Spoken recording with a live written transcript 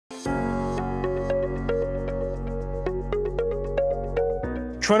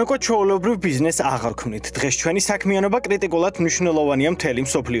ჩვენ უკვე ჩვეულებრივ ბიზნესს აღარ ქმნით. დღეს ჩვენი საქმიანობა კრიტიკულად მნიშვნელოვანია მთელი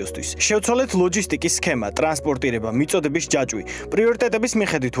მსოფლიოსთვის. შევცვალეთ ლოჯისტიკის სქემა, ტრანსპორტირება, მიწოდების ჯაჭვი. პრიორიტეტების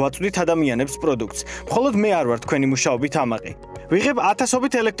მიხედვით ვაწვდით ადამიანებს პროდუქტს. მხოლოდ მე არ ვარ თქვენი მუშაობით ამაყი. ვიღებ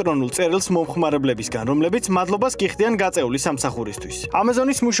ათასობით ელექტრონულ წერილს მომხმარებლებისგან, რომლებიც მადლობას გიხდიან გაწეული სამსახურისთვის.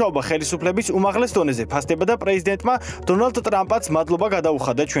 ამაზონის მუშაობა ხელისუფლების უმაღლეს დონეზე ფასდება და პრეზიდენტმა დონალდ ტრამპაც მადლობა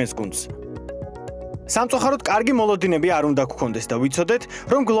გადაუხადა ჩვენს გუნდს. სამწუხაროდ კარგი მოლოდინები არ უნდა გქონდეს და ვიცოდეთ,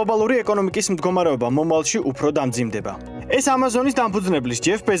 რომ გლობალური ეკონომიკის მდგომარეობა მომავალში უფრო დამძიმდება. ეს ამაზონის დამფუძნებლის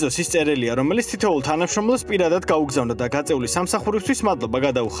ჯეფ ბეზოსის წერილია, რომელიც თითოეულ თანამშრომელს პირადად გაუგზავნა და გაწეული სამსახურისთვის მადლობა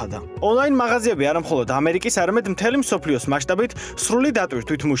გადაუხადა. ონლაინ მაღაზიები არა მხოლოდ ამერიკის, არამედ მთელი მსოფლიოს მასშტაბით სრული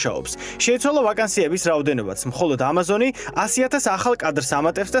დატვირთვით მუშაობს. შეიცვალა ვაკანსიების რაოდენობაც, მხოლოდ ამაზონი 100,000 ახალ კადრს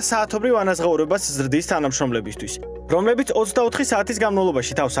ამატებს და საათობრივ ანაზღაურებას ზრდის თანამშრომლებისთვის, რომლებიც 24 საათის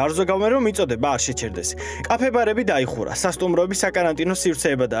განმავლობაში თავს არ ზოგავენ, რომ მიწოდება არ შეჩერდეს. კაფე-ბარები დაიხურა, სასტუმროების საკარანტინო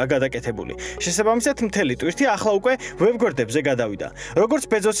სივრცეებადაა გადაკეთებული. შესაბამისად, მთელი ტვირთი ახლა უკვე ვებგვერდებზე გადავიდა. როგორც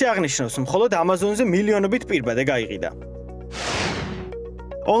ბეზოსი აღნიშნავს, მხოლოდ ამაზონზე მილიონობით პირბადე გაიყიდა.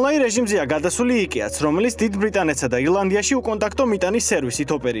 ონლაინ რეჟიმზეა გადასული IKEA-ც, რომელიც დიდ ბრიტანეთსა და ირლანდიაში უკონტაქტო მიტანის სერვისით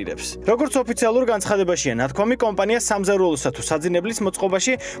ოპერირებს. როგორც ოფიციალურ განცხადებაშია ნათქვამი, კომპანია სამზარეულოსა თუ საძინებლის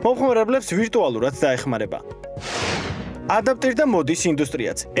მოწყობაში მომხმარებლებს ვირტუალურად დაეხმარება. ადაპტირდა მოდის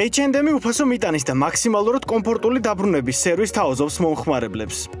ინდუსტრიაც. H&M უფასო მიტანის და მაქსიმალურად კომფორტული დაბრუნების სერვისს თავაზობს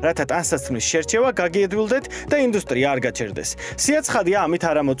მომხმარებლებს, რათა ტანსაცმლის შერჩევა გაგიედვილდეთ და ინდუსტრია არ გაჩერდეს. სიაცხადია ამით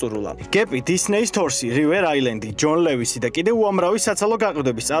არ ამოწურულა. გეპი, დისნეის თორსი, რივერ აილენდი, ჯონ ლევისი და კიდევ უამრავი საცალო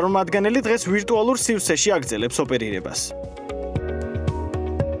გაყიდვების წარმომადგენელი დღეს ვირტუალურ სივრცეში აგრძელებს ოპერირებას.